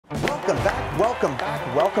Welcome back, welcome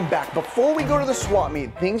back, welcome back. Before we go to the swap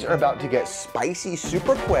meet, things are about to get spicy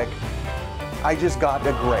super quick. I just got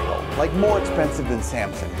a Grail, like more expensive than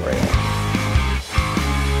Samson Grail.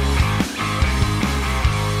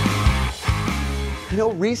 You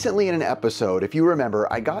know, recently in an episode, if you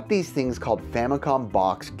remember, I got these things called Famicom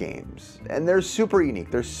box games, and they're super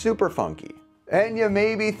unique, they're super funky. And you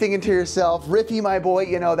may be thinking to yourself, Riffy, my boy,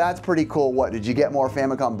 you know, that's pretty cool. What, did you get more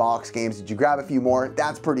Famicom box games? Did you grab a few more?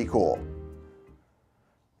 That's pretty cool.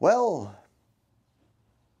 Well,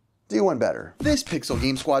 do one better. This Pixel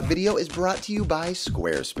Game Squad video is brought to you by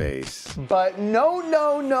Squarespace. But no.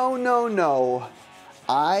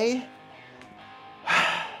 I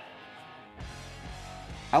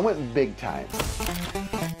went big time.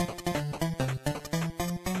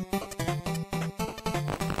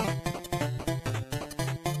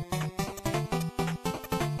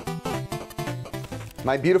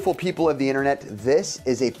 My beautiful people of the internet, this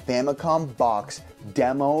is a Famicom box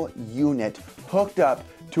demo unit hooked up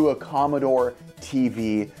to a Commodore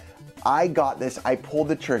TV. I got this, I pulled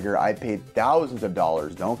the trigger, I paid thousands of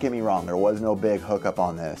dollars, don't get me wrong, there was no big hookup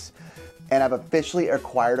on this. And I've officially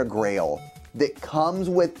acquired a Grail that comes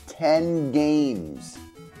with 10 games.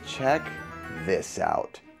 Check this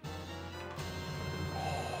out.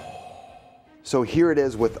 So here it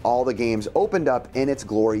is with all the games opened up in its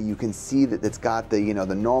glory. You can see that it's got the, you know,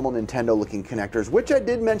 the normal Nintendo looking connectors, which I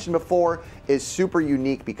did mention before is super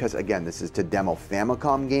unique because again, this is to demo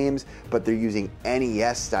Famicom games, but they're using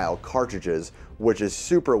NES style cartridges, which is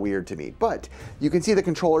super weird to me. But you can see the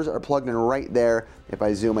controllers are plugged in right there. If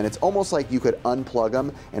I zoom in, it's almost like you could unplug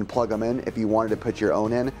them and plug them in if you wanted to put your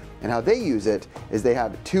own in. And how they use it is they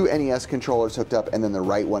have two NES controllers hooked up and then the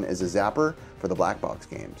right one is a zapper for the black box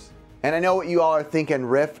games. And I know what you all are thinking,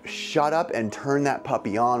 Riff, shut up and turn that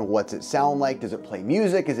puppy on. What's it sound like? Does it play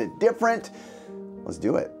music? Is it different? Let's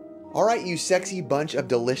do it. All right, you sexy bunch of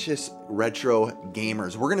delicious retro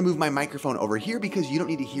gamers. We're gonna move my microphone over here because you don't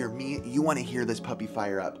need to hear me. You wanna hear this puppy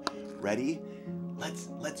fire up. Ready?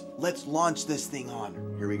 Let's launch this thing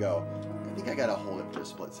on. Here we go. I think I gotta hold it for a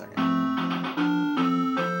split second.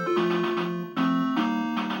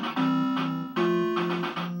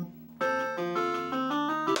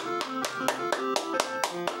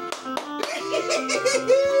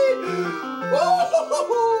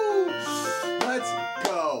 Let's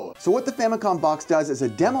go. So what the Famicom box does as a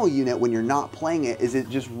demo unit when you're not playing it is it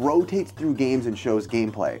just rotates through games and shows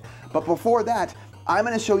gameplay. But before that, I'm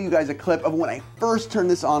gonna show you guys a clip of when I first turned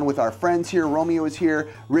this on with our friends here. Romeo is here,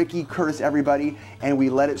 Ricky, Curtis, everybody, and we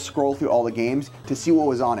let it scroll through all the games to see what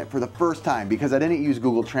was on it for the first time because I didn't use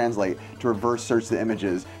Google Translate to reverse search the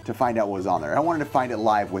images to find out what was on there. I wanted to find it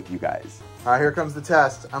live with you guys. All right, here comes the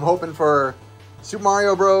test. I'm hoping for Super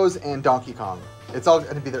Mario Bros. And Donkey Kong. It's all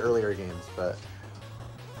going to be the earlier games, but...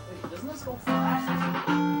 Wait, doesn't this go fast?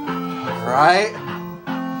 Right?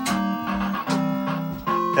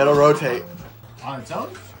 It'll rotate. On its own?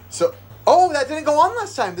 So, oh, that didn't go on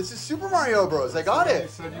last time. This is Super Mario Bros. I got it.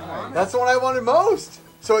 That's the one I wanted most.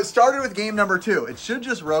 So it started with game number 2. It should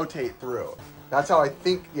just rotate through. That's how I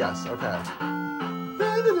think, yes, okay.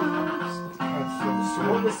 So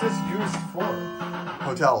what was this used for?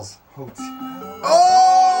 Hotels. Hotel.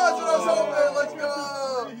 Oh, that's what I was hoping. Let's go.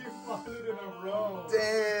 You found it in a row.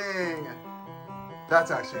 Dang. That's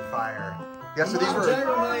actually fire. Yeah, so these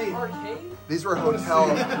were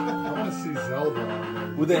hotels. I want to see Zelda on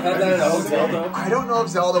there. Would they have that in a hotel though? I don't know if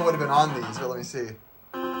Zelda would have been on these, but let me see.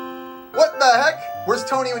 What the heck? Where's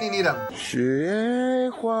Tony when you need him? I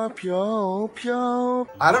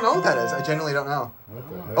don't know what that is. I genuinely don't know.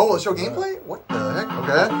 Oh, will it show gameplay? What the heck?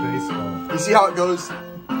 Okay. Baseball. You see how it goes,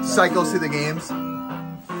 cycles through the games?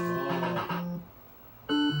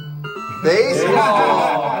 Baseball!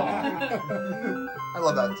 I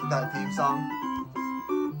love that theme song.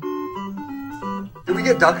 Did we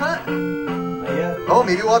get Duck Hunt? Yeah. Oh,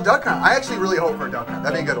 maybe we'll have Duck Hunt. I actually really hope for a Duck Hunt.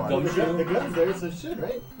 That'd be a good one. The gun's there, so it should,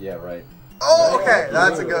 right? Yeah, right. Oh, okay.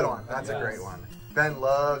 That's a good one. That's a great one. Ben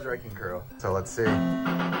loves Wrecking Crew. So let's see.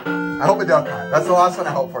 I hope a Duck Hunt. That's the last one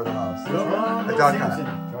I hope for the most. A Duck Hunt.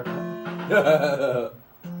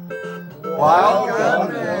 Wild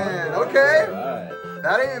Gunman. Okay. Right.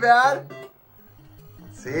 That ain't bad.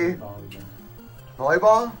 Let's see.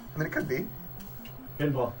 Volleyball? I mean, it could be.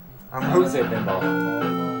 Pinball. I'm gonna say pinball.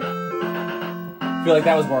 I feel like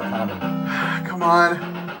that was more common. Come on.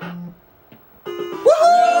 Woohoo!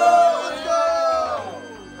 Let's go!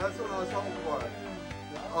 That's what I was hoping for.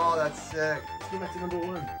 Oh, that's sick. Let's go back to number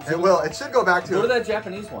 1. It will. It should go back to... Go to that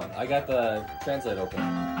Japanese one. I got the translate open.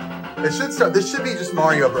 It should start... This should be just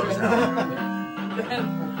Mario Bros. now.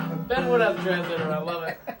 Ben would have translator. I love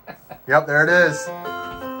it. Yep, there it is.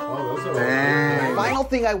 Oh, those are Final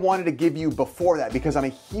thing I wanted to give you before that, because I'm a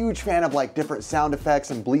huge fan of like different sound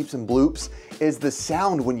effects and bleeps and bloops, is the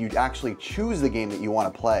sound when you actually choose the game that you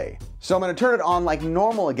want to play. So I'm going to turn it on like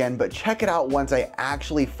normal again, but check it out once I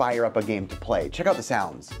actually fire up a game to play. Check out the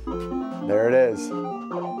sounds. There it is.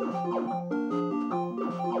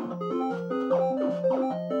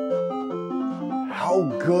 How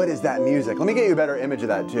good is that music? Let me get you a better image of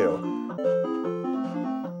that too.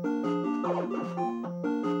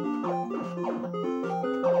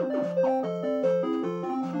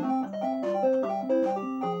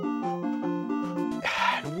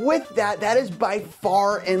 With that, that is by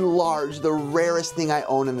far and large the rarest thing I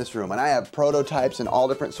own in this room. And I have prototypes and all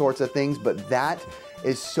different sorts of things, but that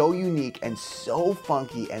is so unique and so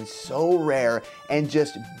funky and so rare and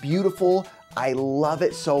just beautiful. I love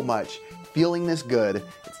it so much. Feeling this good,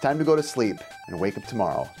 it's time to go to sleep and wake up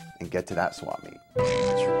tomorrow and get to that swap meet.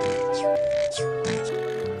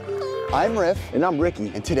 I'm Riff. And I'm Ricky.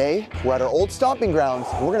 And today, we're at our old stomping grounds,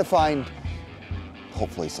 and we're gonna find,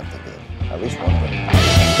 hopefully, something good. At least one thing.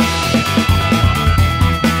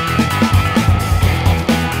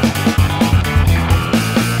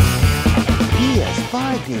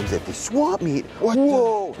 PS5 games at the swap meet.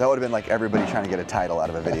 Whoa! That would have been like everybody trying to get a title out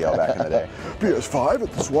of a video back in the day. PS5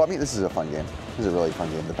 at the swap meet. This is a fun game. This is a really fun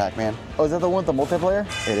game. The Pac-Man. Oh, is that the one with the multiplayer?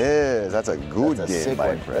 It is. That's a good That's a game, sick my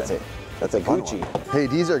one. friend. That's a fun Gucci. one. Hey,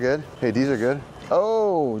 these are good. Hey, these are good.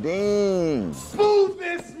 Oh, dang.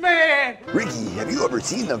 Smoothness, man! Ricky, have you ever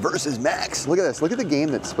seen the Versus Max? Look at this. Look at the game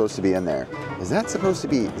that's supposed to be in there. Is that supposed to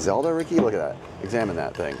be Zelda, Ricky? Look at that. Examine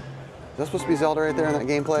that thing. Is that supposed to be Zelda right there in that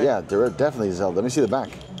gameplay? Yeah, they're definitely Zelda. Let me see the back.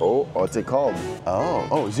 Oh, what's it called? Is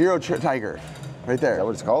Oh, Zero Tiger. Right there. that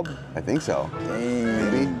what it's called? I think so. Dang.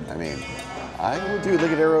 Maybe. I mean, Dude,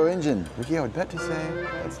 look at Aero Engine. Ricky, I would bet to say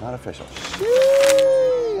that's not official.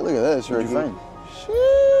 Sheesh. Look at this, What'd Ricky. you find?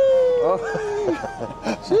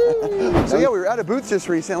 So yeah, we were at a booth just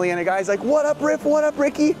recently, and a guy's like, "What up, Riff? What up,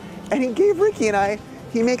 Ricky?" And he gave Ricky and I,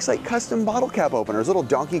 he makes like custom bottle cap openers, little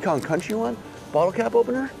Donkey Kong Country one, bottle cap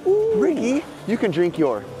opener. Ooh. Ricky, you can drink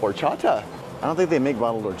your horchata. I don't think they make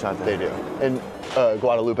bottled horchata. They do, in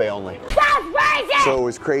Guadalupe only. So it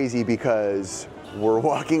was crazy because we're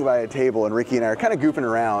walking by a table, and Ricky and I are kind of goofing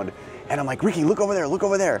around, and I'm like, "Ricky, look over there, look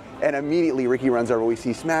over there," and immediately Ricky runs over. We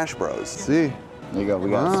see Smash Bros. See. There you go. We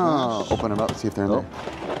got Smash. Open them up, see if they're in there.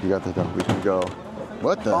 You got the door. We can go.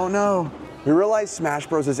 What the? Oh no. We realize Smash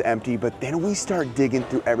Bros is empty, but then we start digging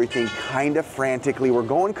through everything kind of frantically. We're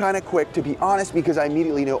going kind of quick, to be honest, because I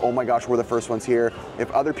immediately knew, oh my gosh, we're the first ones here.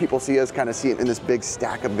 If other people see us, kind of see it in this big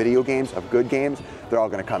stack of video games, of good games, they're all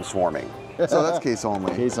gonna come swarming. So that's case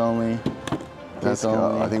only. Case only. Let's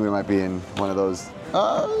go. I think we might be in one of those.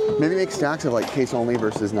 Maybe make stacks of like case only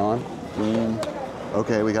versus non.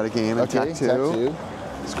 Okay, we got a game. Okay, Attack 2.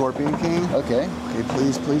 Scorpion King. Okay. Okay,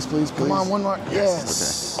 please, please, please, please. Come on, one more.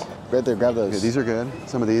 Yes. Okay. Right there, grab those. Okay, these are good.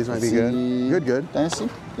 Some of these might be See. good. Good. Dynasty?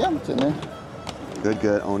 Yeah, it's in there.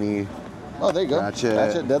 Good. Oni. Oh, there you go.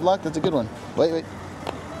 Ratchet. Deadlock, that's a good one. Wait.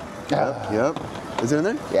 Yep. Is it in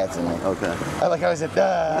there? Yeah, it's in there. Okay. I like how I said,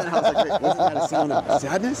 I was like, wait, wasn't that a sound of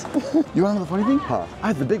sadness? You want to know the funny thing? Huh. I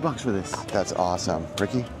have the big box for this. That's awesome.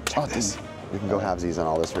 Ricky, check Oh, this. We can go halvesies on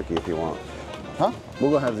all this, Ricky, if you want. Huh?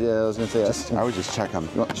 We'll go have the, I was going to say. I would just check them.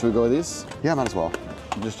 Should we go with these? Yeah, might as well.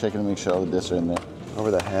 I'm just checking to make sure all the discs are in there. Over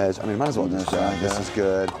the hedge. I mean, might as well just Yeah. This is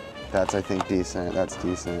good. That's, I think, decent. That's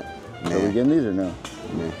decent. Are we getting these or no?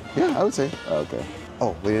 Yeah, I would say. Okay.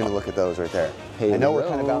 Oh, we didn't look at those right there. Hey, I know we're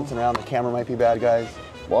hello. kind of bouncing around. The camera might be bad, guys.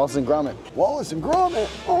 Wallace and Gromit. Wallace and Gromit.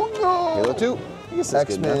 Oh no. Halo 2. I guess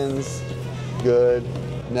that's good enough. X-Men's good.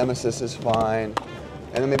 Nemesis is fine.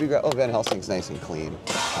 And then maybe Van Helsing's nice and clean.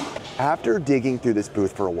 After digging through this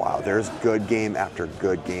booth for a while, there's good game after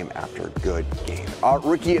good game after good game.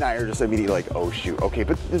 Ricky and I are just immediately like, oh shoot, okay,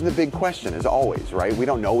 but then the big question is always, right? We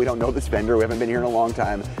don't know this vendor, we haven't been here in a long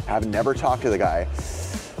time, have never talked to the guy.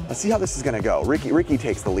 Let's see how this is gonna go. Ricky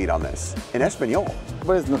takes the lead on this, in Espanol.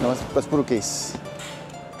 Pues no, es puro case.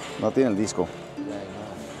 No tiene el disco.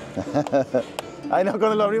 Ay, no,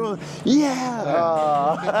 cuando lo abrimos. Yeah!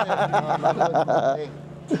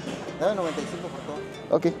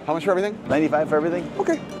 Okay. How much for everything? 95 for everything?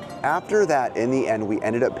 Okay. After that, in the end, we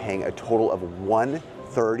ended up paying a total of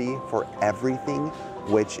 $130 for everything,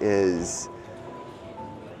 which is,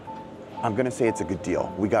 I'm gonna say it's a good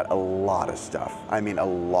deal. We got a lot of stuff. I mean, a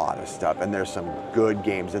lot of stuff. And there's some good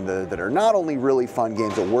games in there that are not only really fun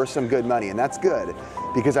games, but worth some good money. And that's good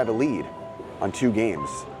because I have a lead on 2 games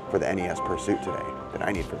for the NES Pursuit today that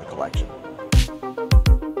I need for the collection.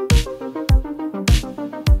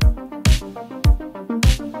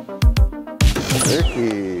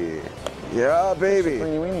 Ricky. Yeah, baby.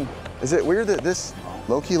 Weenie weenie. Is it weird that this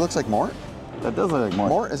low-key looks like Mort? That does look like Mort.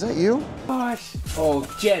 Mort, is that you? Gosh. Oh,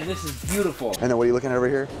 Jen, this is beautiful. And then what are you looking at over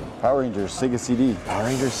here? Power Rangers, Sega CD. Power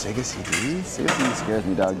Rangers Sega CD? Sega CD scares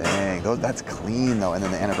me, dog. Dang, that's clean though. And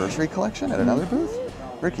then the anniversary collection at another booth?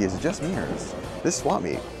 Ricky, is it just me or is this swap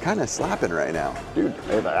meet kind of slapping right now? Dude,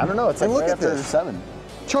 I don't know. It's like And look right at after this. 7.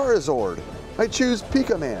 Charizard. I choose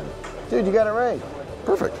Pika Man. Dude, you got it right.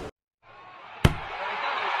 Perfect.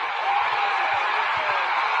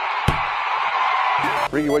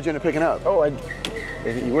 Ricky, what'd you end up picking up? Oh,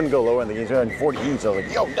 you wouldn't go lower in the games. We had 40 each. So I was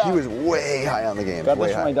like, yo, dog. He was way high on the game. Got way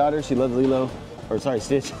this for high. my daughter. She loves Lilo. Or sorry,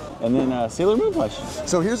 Stitch. And then Sailor Moon plush.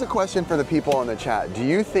 So here's a question for the people in the chat. Do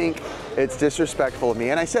you think it's disrespectful of me?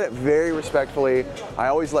 And I said it very respectfully. I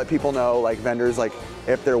always let people know, like vendors, like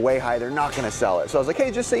if they're way high, they're not gonna sell it. So I was like,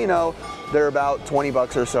 hey, just so you know, they're about 20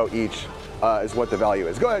 bucks or so each is what the value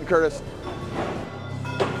is. Go ahead, Curtis.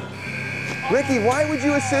 Ricky, why would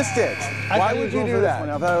you assist it? Why would you do that?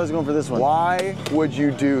 I thought I was going for this one. Why would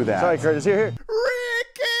you do that? Sorry, Curtis. Here.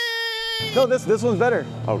 Ricky! No, this one's better.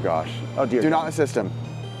 Oh gosh. Oh dear. Do not assist him.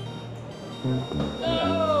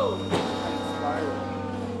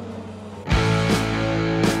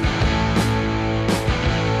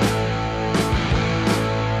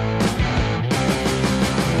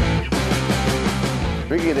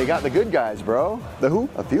 Ricky, they got the good guys, bro. The who?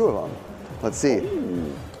 A few of them. Let's see.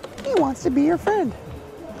 Ooh. He wants to be your friend.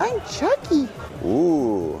 I'm Chucky.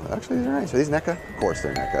 Ooh, actually these are nice. Are these NECA? Of course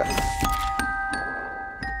they're NECA.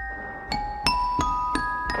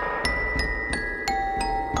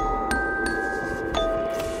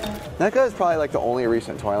 NECA is probably like the only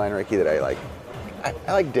recent toy line, Ricky, that I like. I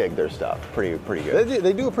like dig their stuff. Pretty good.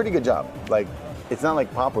 They do a pretty good job. Like, it's not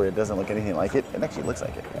like Pop where it doesn't look anything like it. It actually looks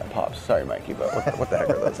like it. Yeah, Pops. Sorry, Mikey, but what the heck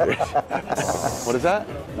are those, dude? What is that?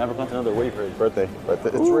 Maverick wants another Woody for his birthday, but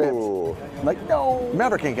it's Ooh. ripped. I'm like, no.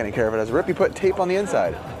 Maverick can't get any care of it. As a rip, you put tape on the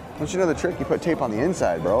inside. Don't you know the trick? You put tape on the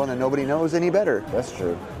inside, bro, and then nobody knows any better. That's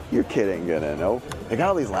true. Your kid ain't gonna know. They got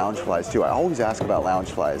all these lounge flies too. I always ask about lounge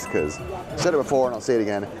flies because I said it before and I'll say it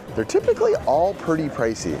again. They're typically all pretty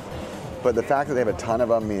pricey, but the fact that they have a ton of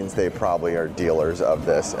them means they probably are dealers of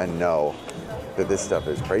this and know that this stuff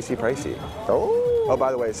is pricey. Oh,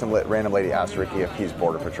 by the way, some random lady asked Ricky if he's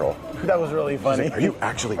Border Patrol. That was really funny. Like, are you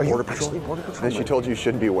actually Border Patrol? And she told you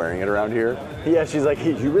shouldn't be wearing it around here. Yeah, she's like,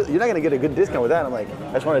 hey, you're not gonna get a good discount with that. I'm like,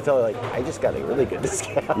 I just want to tell her, like, I just got a really good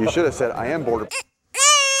discount. You should have said, I am Border.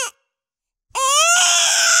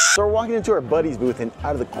 So we're walking into our buddy's booth, and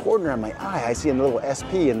out of the corner of my eye, I see a little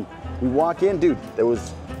SP, and we walk in, dude, there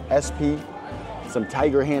was SP, some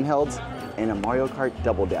Tiger handhelds, and a Mario Kart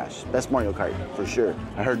Double Dash. Best Mario Kart, for sure.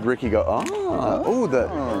 I heard Ricky go, oh,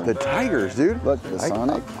 the Tigers, dude. Look, the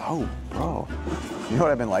Sonic. Oh, bro. You know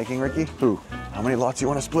what I've been liking, Ricky? Who? How many lots do you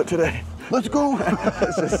want to split today? Let's go.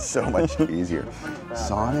 It's just so much easier.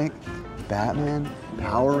 Sonic, Batman,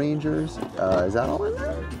 Power Rangers. Is that all in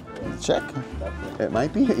there? Check. It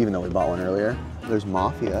might be, even though we bought one earlier. There's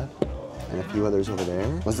Mafia and a few others over there.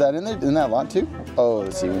 Was that in there? In that lot too? Oh,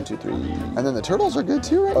 let's see, 1, 2, 3. And then the Turtles are good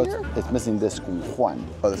too, right here. It's missing disc 1.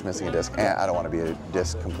 Oh, that's missing a disc. I don't want to be a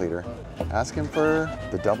disc completer. Ask him for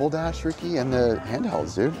the Double Dash, Ricky, and the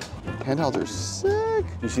handhelds, dude. Handhelds are sick.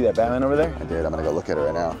 You see that Batman over there? I did. I'm gonna go look at it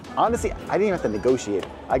right now. Honestly, I didn't even have to negotiate.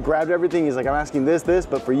 I grabbed everything. He's like, I'm asking this,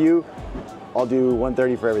 but for you, I'll do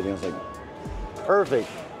 130 for everything. I was like, perfect.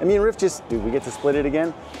 And me and Riff dude, we get to split it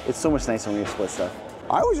again. It's so much nicer when we split stuff.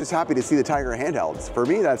 I was just happy to see the Tiger handhelds. For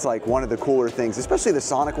me, that's like one of the cooler things, especially the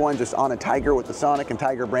Sonic one, just on a Tiger with the Sonic and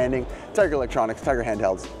Tiger branding. Tiger Electronics, Tiger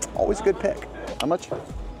handhelds, always a good pick. How much?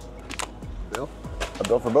 Bill? A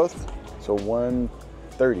bill for both? So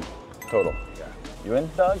 130 total. Yeah. You in,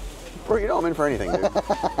 dog? Bro, you know I'm in for anything, dude.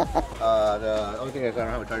 The only thing is I don't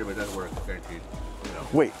have a Tiger, but it doesn't work, guaranteed. You know.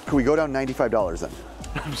 Wait, could we go down $95 then?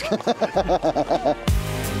 I'm just kidding.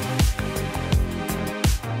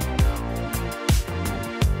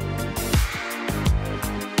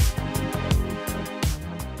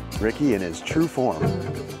 Ricky in his true form.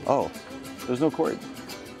 Oh. There's no cord.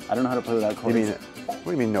 I don't know how to play without cords. What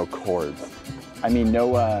do you mean no cords? I mean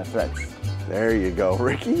no threads. There you go,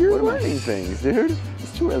 Ricky. You're learning things, dude.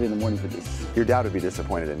 It's too early in the morning for this. Your dad would be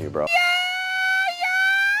disappointed in you, bro.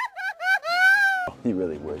 He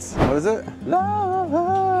really would. What is it? Love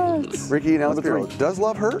hurts. Ricky, now let's What's be real. wrong? Does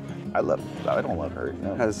love hurt? I don't love hurt.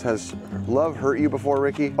 No. Has love hurt you before,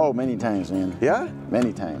 Ricky? Oh, many times, man. Yeah?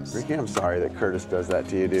 Many times. Ricky, I'm sorry that Curtis does that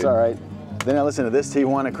to you, dude. It's all right. Then I listen to this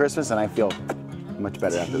Tijuana Christmas and I feel much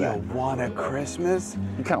better after that. Tijuana Christmas?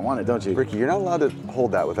 You kind of want it, don't you? Ricky, you're not allowed to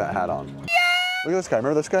hold that with that hat on. Look at this guy.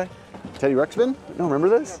 Remember this guy? Teddy Ruxpin? No, remember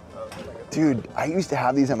this? Dude, I used to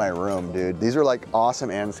have these in my room, dude. These are like awesome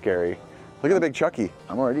and scary. Look at the big Chucky.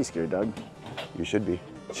 I'm already scared, Doug. You should be.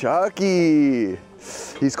 Chucky!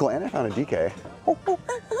 He's cool, and I found a DK.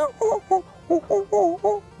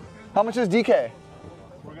 How much is DK?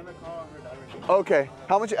 We're gonna call her. Okay.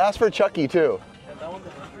 How much? Ask for Chucky too.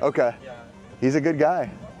 Okay. He's a good guy.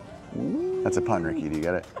 That's a pun, Ricky. Do you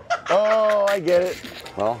get it? Oh, I get it.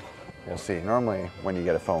 Well, we'll see. Normally, when you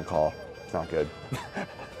get a phone call, it's not good.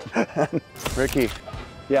 Ricky,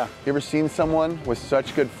 Yeah, you ever seen someone with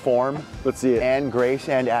such good form let's see it. and grace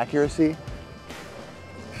and accuracy?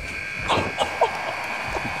 I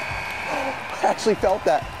actually felt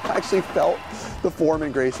that. I actually felt the form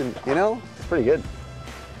and grace, and you know, It's pretty good.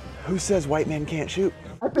 who says white men can't shoot?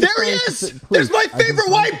 There he is! There's my favorite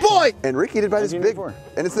white boy! And Ricky did buy this big,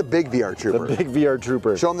 1994. and it's the big VR The Trooper. big VR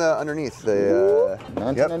Trooper. Show him the underneath. The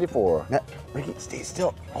 1994. Yep. Ricky, stay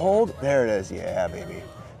still. Hold. There it is. Yeah, baby.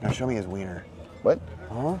 Now show me his wiener. What?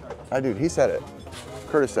 Huh? Dude, he said it.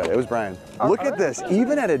 Curtis said it. It was Brian. Look at this.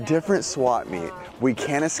 Even at a different SWAT meet, we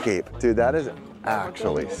can't escape. Dude, that is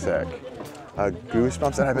actually sick.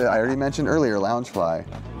 Goosebumps that I already mentioned earlier, Loungefly.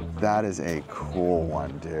 That is a cool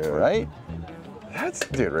one, dude. Right?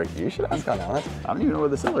 Dude, Ricky, you should ask on that. I don't even know where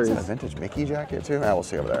the seller Is that a is. vintage Mickey jacket too? We'll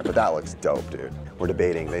see over there. But that looks dope, dude. We're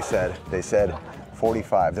debating. They said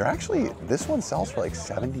 45. They're actually, this one sells for like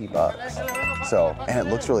 70 bucks. So, and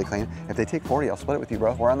it looks really clean. If they take 40, I'll split it with you,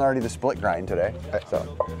 bro. We're on already the split grind today.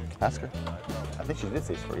 So, ask her. I think she did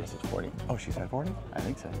say 40. Yes, it's 40. Oh, she said 40? I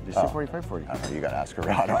think so. Did she Oh. say 45, 40? I don't know. You gotta ask her.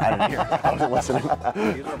 I didn't hear. I wasn't listening.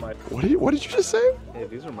 These are my. What did you just say? Hey,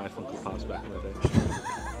 these are my Funko Pops back in the day.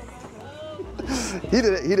 He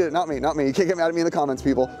did it. Not me. You can't get mad at me in the comments,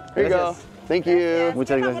 people. Here you go. Thank you.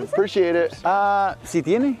 Muchas gracias. Appreciate it. Si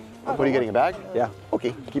tiene? What are you getting, a bag? Yeah.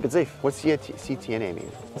 Okay. Keep it safe. What's CTNA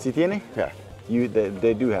mean? Si tiene? Yeah.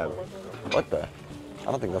 They do have. What the? I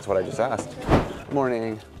don't think that's what I just asked.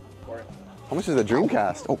 Morning. How much is the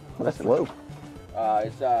Dreamcast? Oh, That's low.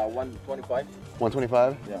 It's 125.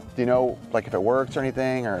 125? Yeah. Do you know like if it works or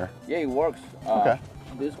anything or? Yeah, it works. Okay.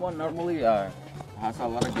 This one normally has a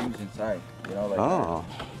lot of games inside. You know, like. Oh,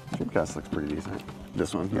 Dreamcast looks pretty decent.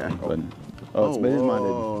 This one, yeah. Oh, it's been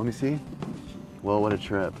whoa, let me see. Whoa, what a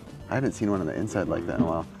trip. I haven't seen one on the inside like that in a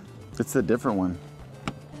while. It's a different one.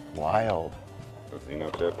 Wild. No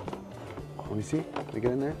tip. Let me see. Let me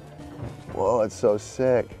get in there. Whoa, it's so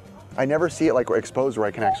sick. I never see it like exposed where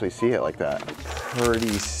I can actually see it like that.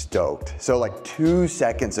 Pretty stoked. So like 2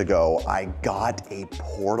 seconds ago, I got a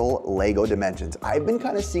Portal Lego Dimensions. I've been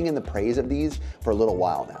kind of singing the praise of these for a little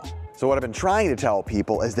while now. So what I've been trying to tell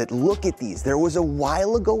people is that look at these. There was a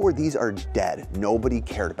while ago where these are dead. Nobody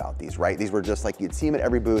cared about these, right? These were just like, you'd see them at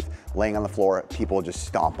every booth, laying on the floor, people would just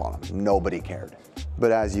stomp on them. Nobody cared.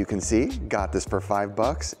 But as you can see, got this for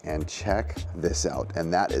 $5 and check this out.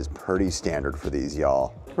 And that is pretty standard for these,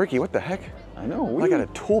 y'all. Ricky, what the heck? I know. I got a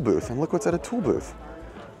tool booth, and look what's at a tool booth.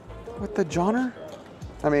 What the Johnner?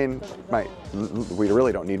 I mean, we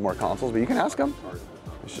really don't need more consoles, but you can ask them.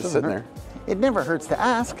 It's just sitting there. It never hurts to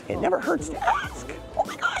ask. It never hurts to ask. Oh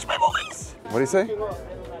my gosh, my boys. What did he say?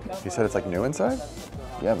 He said it's like new inside?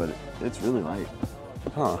 Yeah, but it's really light.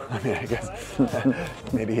 Huh, I mean, I guess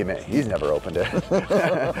maybe he's never opened it.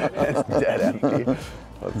 It's dead empty.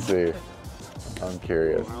 Let's see. I'm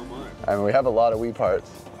curious. I mean, we have a lot of Wii parts.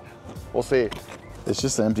 We'll see. It's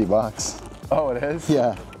just an empty box. Oh, it is?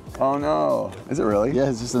 Yeah. Oh no. Is it really? Yeah,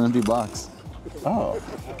 it's just an empty box. Oh,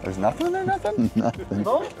 there's nothing in there, nothing? Nothing.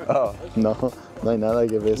 Oh. No, no hay nada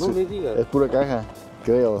que ver. Es pura caja,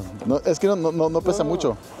 creo. No, es que no pesa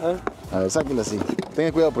mucho. A ver, sáquenla así.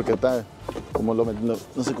 Tenga cuidado porque está como no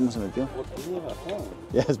sé cómo se metió.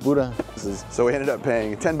 Yeah, es pura. So we ended up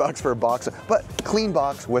paying $10 for a box, but clean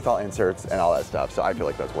box with all inserts and all that stuff. So I feel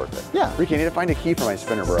like that's worth it. Yeah. Ricky, I need to find a key for my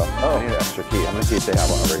spinner, bro. Oh. I need an extra key. I'm gonna see if they have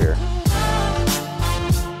one over here.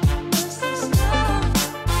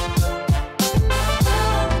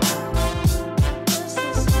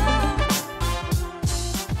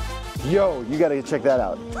 Yo, you gotta check that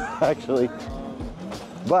out, actually.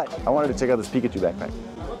 But I wanted to check out this Pikachu backpack.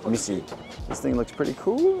 Let me see. This thing looks pretty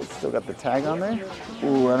cool. It's still got the tag on there.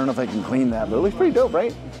 Ooh, I don't know if I can clean that, but it looks pretty dope,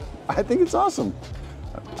 right? I think it's awesome.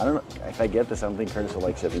 I don't know, if I get this, I don't think Curtis will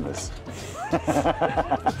like shipping this.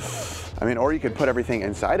 I mean, or you could put everything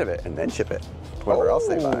inside of it and then ship it to whoever else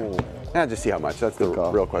they buy. Yeah, just see how much. That's the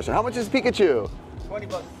real question. How much is Pikachu? 20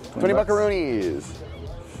 bucks. 20 buckaroonies.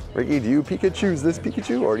 Ricky, do you Pikachu's this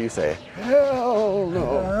Pikachu, or do you say, hell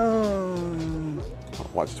no?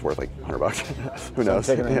 Watch, it's worth like $100. Who knows?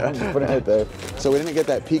 Just put it right there. So we didn't get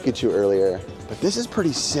that Pikachu earlier, but this is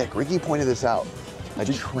pretty sick. Ricky pointed this out. A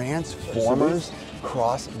Transformers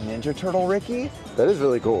Cross Ninja Turtle Ricky. That is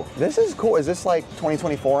really cool. This is cool. Is this like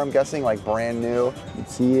 2024? I'm guessing, like brand new. You can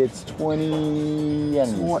see it's 20.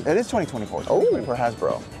 It is 2024. Oh, 2024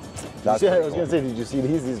 Hasbro. That's I was cool. gonna say, did you see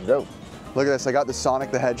these? These are dope. Look at this. I got the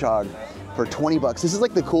Sonic the Hedgehog for 20 bucks. This is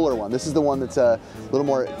like the cooler one. This is the one that's a little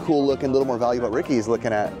more cool looking, a little more value. But Ricky's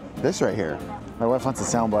looking at this right here. My wife wants a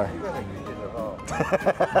soundbar.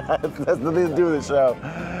 That's nothing to do with the show.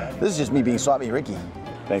 This is just me being Swap Me Ricky.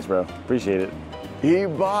 Thanks, bro. Appreciate it. He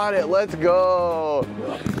bought it. Let's go.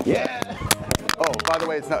 Yeah. Oh, by the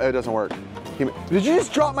way, it doesn't work. Did you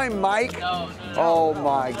just drop my mic? No. Oh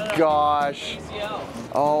my gosh.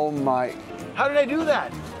 Oh my. How did I do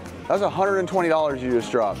that? That was $120 you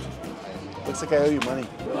just dropped. Looks like I owe you money.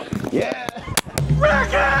 Yeah.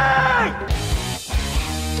 Ricky!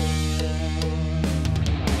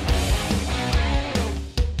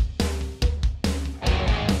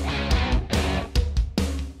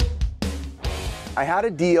 I had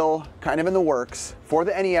a deal kind of in the works for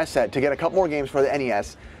the NES set to get a couple more games for the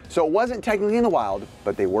NES. So it wasn't technically in the wild,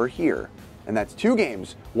 but they were here. And that's 2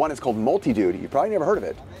 games. One is called Multi-Dude, you've probably never heard of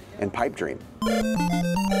it, and Pipe Dream.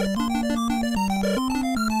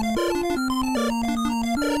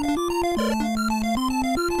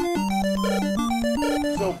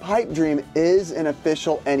 So Pipe Dream is an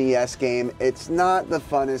official NES game. It's not the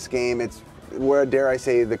funnest game. It's where, dare I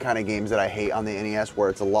say, the kind of games that I hate on the NES, where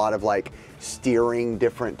it's a lot of like steering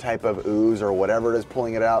different type of ooze or whatever it is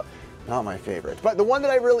pulling it out. Not my favorite. But the one that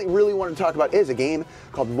I really want to talk about is a game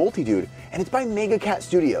called Multi-Dude, and it's by Mega Cat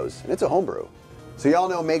Studios, and it's a homebrew. So y'all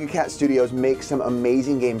know Mega Cat Studios makes some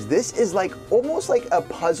amazing games. This is like almost like a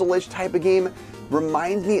puzzle-ish type of game.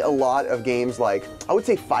 Reminds me a lot of games like, I would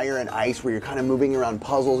say Fire and Ice, where you're kind of moving around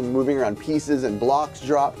puzzles, moving around pieces, and blocks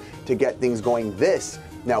drop to get things going. This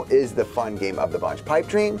now is the fun game of the bunch. Pipe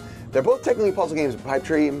Dream, they're both technically puzzle games, but Pipe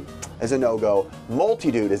Dream is a no-go.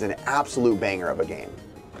 Multi-Dude is an absolute banger of a game.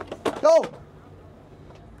 Oh!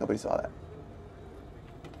 Nobody saw that.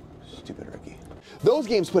 Stupid Ricky. Those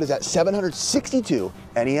games put us at 762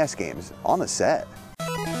 NES games on the set.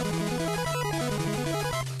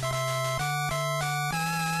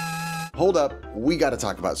 Hold up, we gotta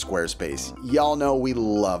talk about Squarespace. Y'all know we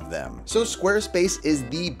love them. So Squarespace is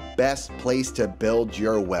the best place to build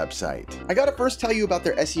your website. I gotta first tell you about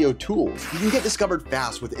their SEO tools. You can get discovered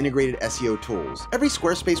fast with integrated SEO tools. Every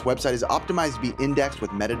Squarespace website is optimized to be indexed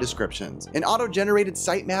with meta descriptions, an auto-generated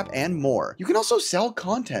sitemap, and more. You can also sell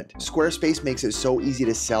content. Squarespace makes it so easy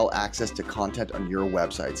to sell access to content on your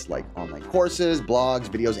websites, like online courses, blogs,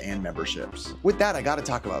 videos, and memberships. With that, I gotta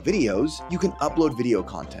talk about videos. You can upload video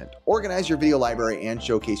content, organize your video library, and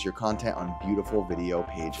showcase your content on beautiful video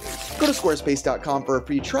pages. Go to squarespace.com for a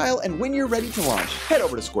free trial, and when you're ready to launch, head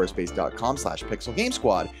over to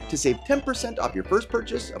squarespace.com/pixelgamesquad to save 10% off your first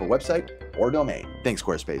purchase of a website or domain. Thanks,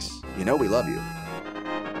 Squarespace. You know we love you.